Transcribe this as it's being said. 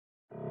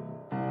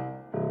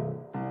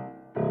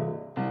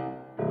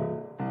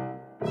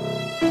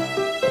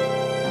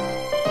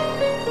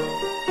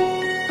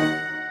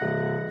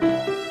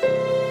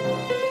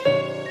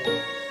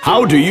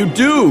How do you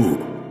do?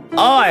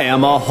 I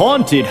am a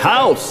haunted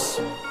house,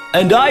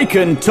 and I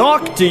can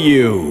talk to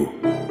you.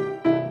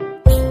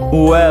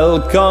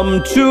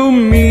 Welcome to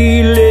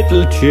me,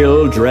 little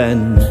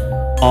children.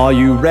 Are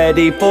you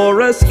ready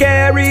for a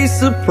scary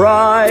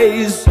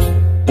surprise?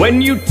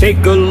 When you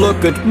take a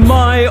look at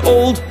my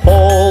old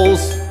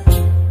halls,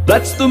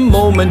 that's the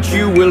moment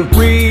you will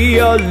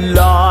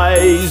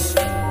realize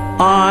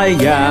I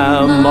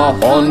am a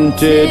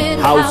haunted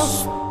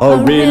house, a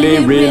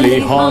really, really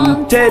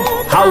haunted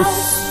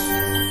house.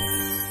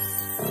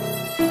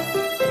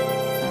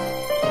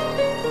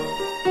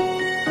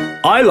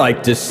 I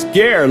like to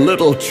scare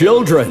little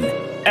children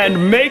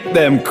and make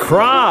them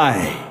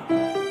cry.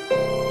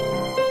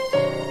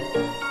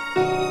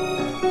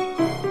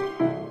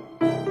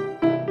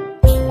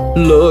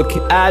 Look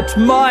at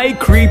my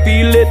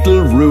creepy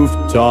little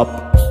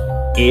rooftop.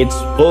 It's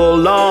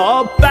full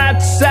of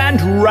bats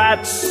and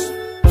rats.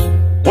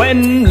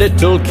 When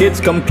little kids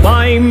come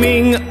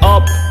climbing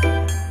up,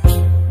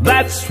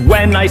 that's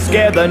when I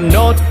scare the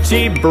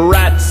naughty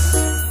brats.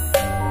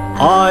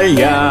 I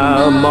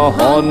am a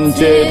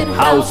haunted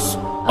house,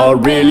 a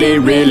really,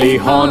 really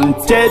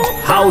haunted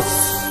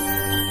house.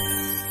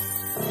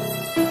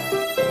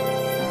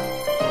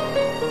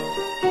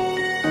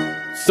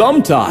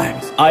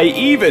 Sometimes I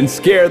even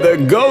scare the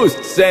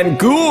ghosts and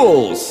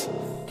ghouls.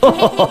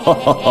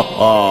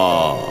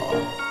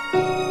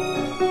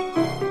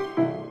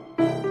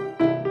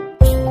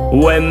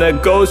 When the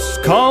ghosts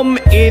come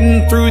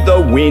in through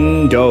the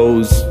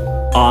windows,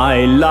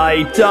 I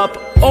light up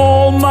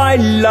all my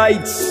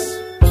lights.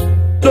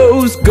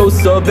 Those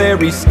ghosts are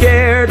very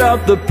scared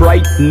of the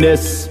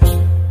brightness.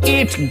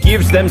 It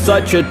gives them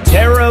such a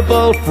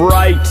terrible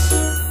fright.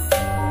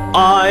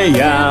 I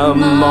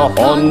am a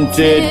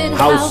haunted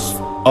house,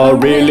 a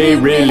really,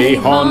 really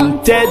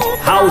haunted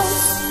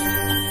house.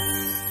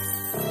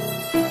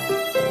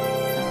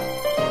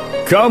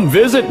 Come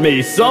visit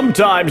me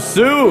sometime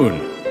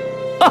soon.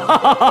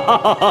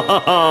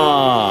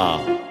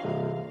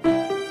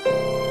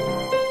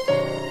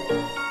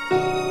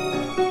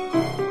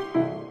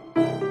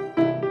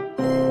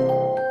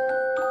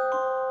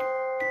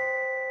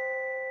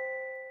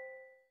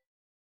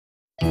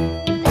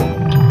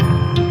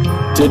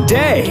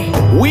 Today,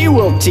 we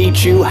will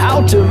teach you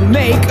how to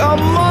make a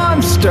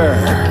monster.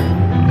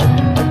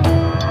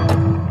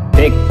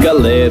 Pick a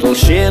little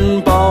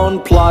shin bone,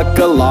 pluck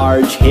a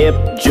large hip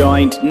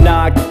joint,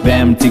 knock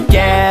them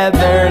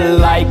together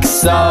like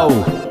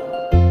so.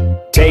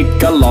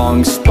 Take a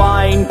long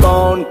spine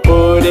bone,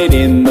 put it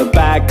in the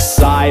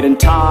backside and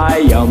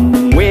tie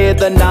 'em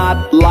with a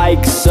knot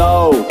like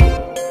so.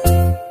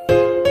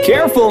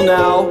 Careful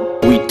now,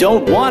 we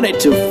don't want it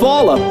to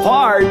fall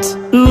apart.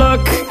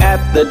 Look at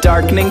the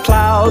darkening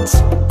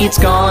clouds, it's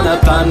gonna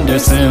thunder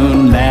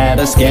soon. Let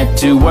us get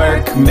to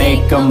work,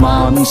 make a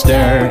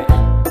monster.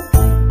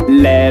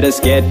 Let us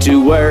get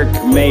to work,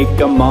 make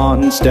a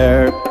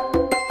monster.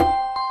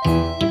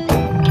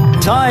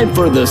 Time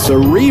for the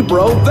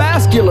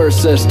cerebrovascular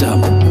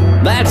system.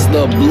 That's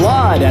the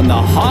blood and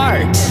the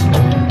heart.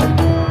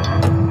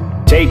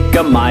 Take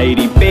a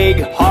mighty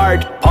big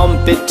heart,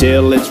 pump it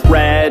till it's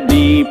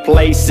ready.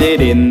 Place it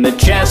in the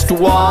chest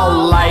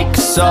wall like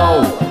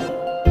so.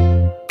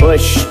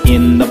 Push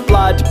in the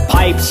blood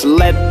pipes,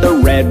 let the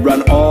red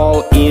run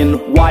all in.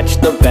 Watch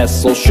the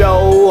vessel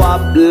show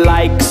up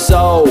like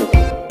so.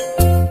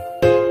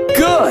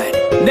 Good!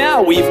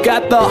 Now we've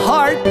got the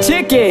heart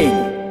ticking.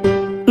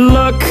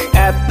 Look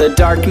at the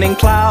darkening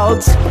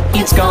clouds,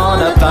 it's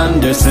gonna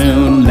thunder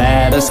soon.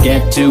 Let us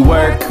get to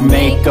work,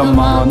 make a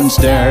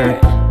monster.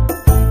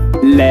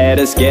 Let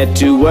us get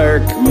to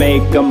work,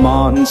 make a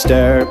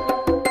monster.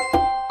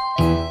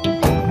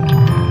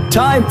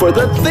 Time for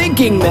the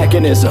thinking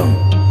mechanism.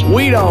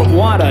 We don't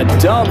want a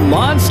dumb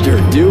monster,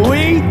 do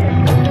we?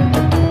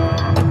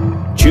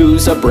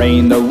 Choose a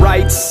brain the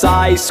right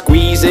size,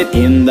 squeeze it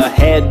in the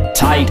head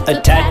tight,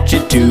 attach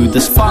it to the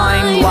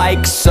spine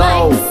like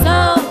so.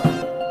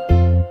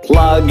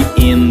 Plug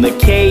in the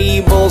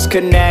cables,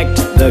 connect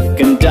the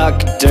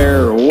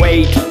conductor,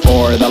 wait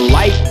for the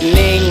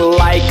lightning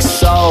like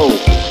so.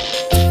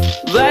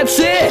 That's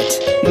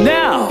it!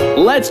 Now,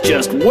 let's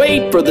just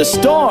wait for the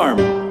storm.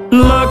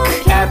 Look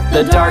at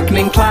the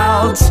darkening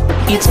clouds,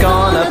 it's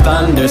gonna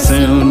thunder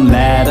soon.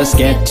 Let us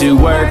get to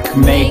work,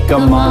 make a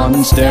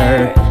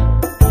monster.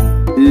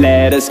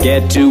 Let us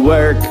get to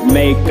work,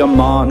 make a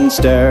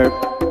monster.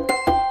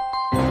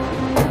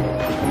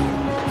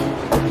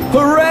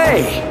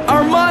 Hooray!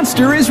 Our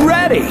monster is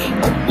ready!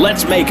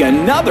 Let's make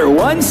another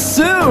one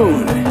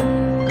soon!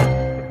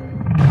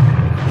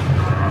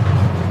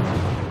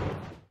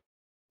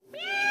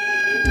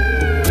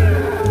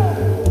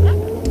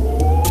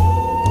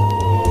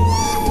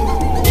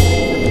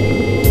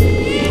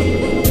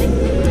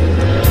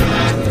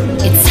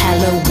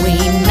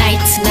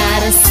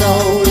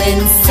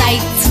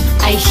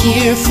 I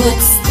hear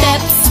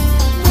footsteps.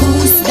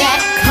 Who's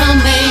that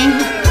coming?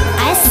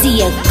 I see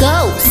a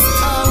ghost.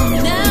 Oh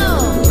no!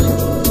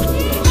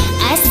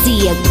 I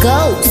see a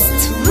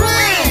ghost.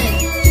 Run!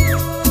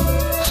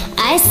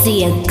 I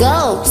see a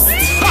ghost.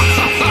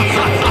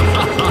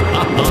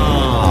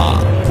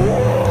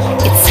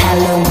 It's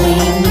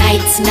Halloween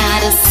night,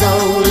 not a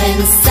soul in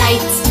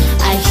sight.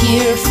 I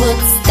hear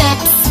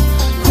footsteps.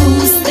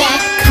 Who's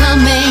that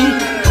coming?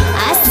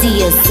 I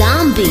see a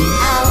zombie.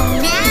 Oh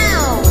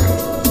no!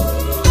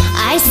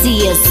 I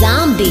see a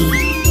zombie.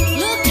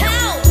 Look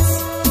out!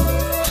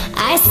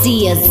 I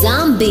see a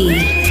zombie.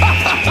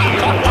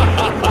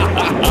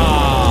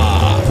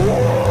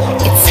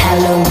 It's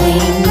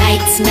Halloween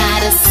night,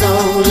 not a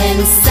soul in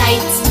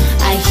sight.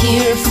 I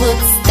hear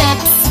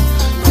footsteps.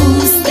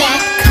 Who's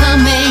that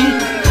coming?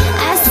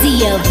 I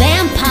see a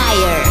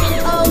vampire.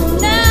 Oh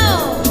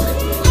no!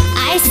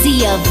 I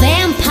see a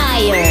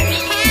vampire.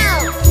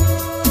 Help!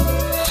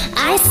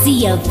 I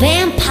see a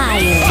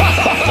vampire.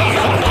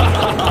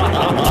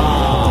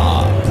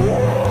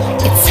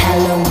 It's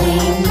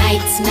Halloween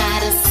night,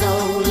 not a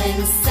soul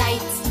in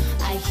sight.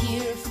 I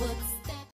hear